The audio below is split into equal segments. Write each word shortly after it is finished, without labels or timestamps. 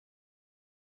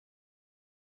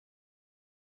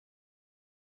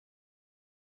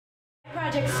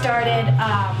project started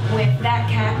with that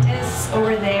cactus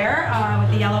over there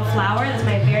with the yellow flower. That's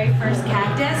my very first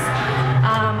cactus.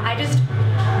 I just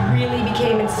really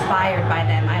became inspired by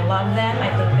them. I love them. I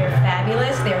think they're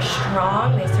fabulous. They're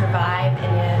strong. They survive in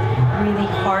a really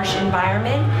harsh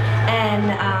environment,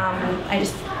 and I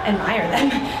just admire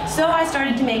them. So I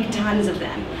started to make tons of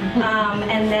them.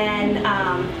 And then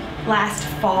last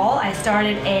fall, I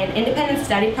started an independent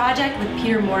study project with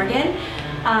Peter Morgan,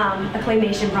 a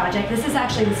claymation project. This is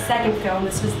actually the second film.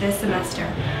 This was this semester.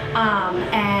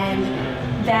 And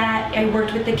that I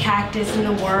worked with the cactus and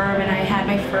the worm, and I had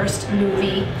my first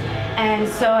movie. And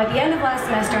so at the end of last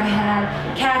semester, I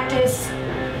had cactus,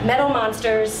 metal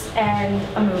monsters, and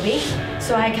a movie.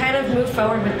 So I kind of moved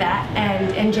forward with that.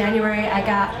 And in January,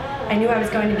 I knew I was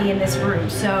going to be in this room.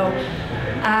 So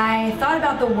I thought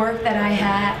about the work that I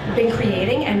had been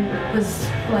creating and was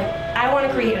like, I want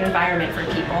to create an environment for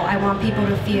people. I want people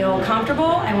to feel comfortable.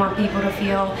 I want people to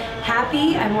feel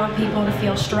happy. I want people to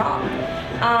feel strong.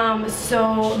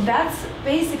 So that's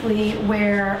basically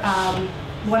where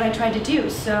what I tried to do.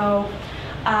 So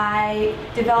I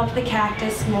developed the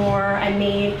cactus more.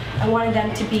 I wanted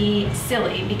them to be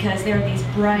silly because there are these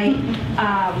bright,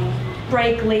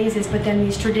 bright glazes, but then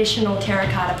these traditional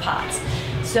terracotta pots.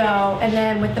 So, and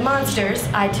then with the monsters,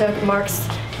 I took Mark's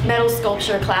metal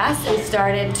sculpture class and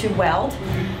started to weld.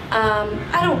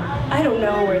 I don't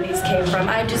know where these came from.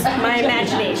 My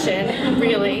imagination,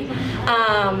 really.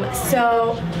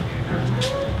 So,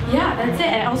 yeah, that's it.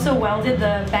 I also welded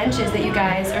the benches that you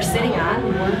guys are sitting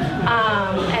on,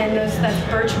 and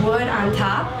that's birch wood on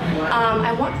top.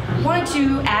 I wanted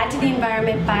to add to the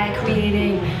environment by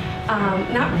creating,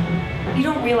 you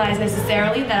don't realize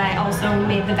necessarily that I also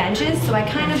made the benches, so I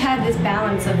kind of had this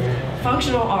balance of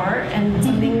functional art and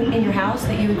something in your house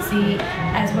that you would see,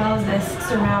 as well as this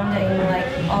surrounding, like,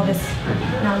 all this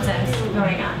nonsense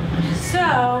going on.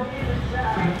 So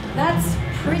that's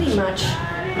pretty much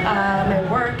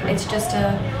my work. It's just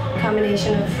a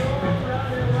combination of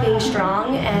being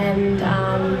strong and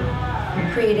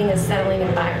creating a settling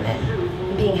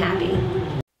environment, being happy.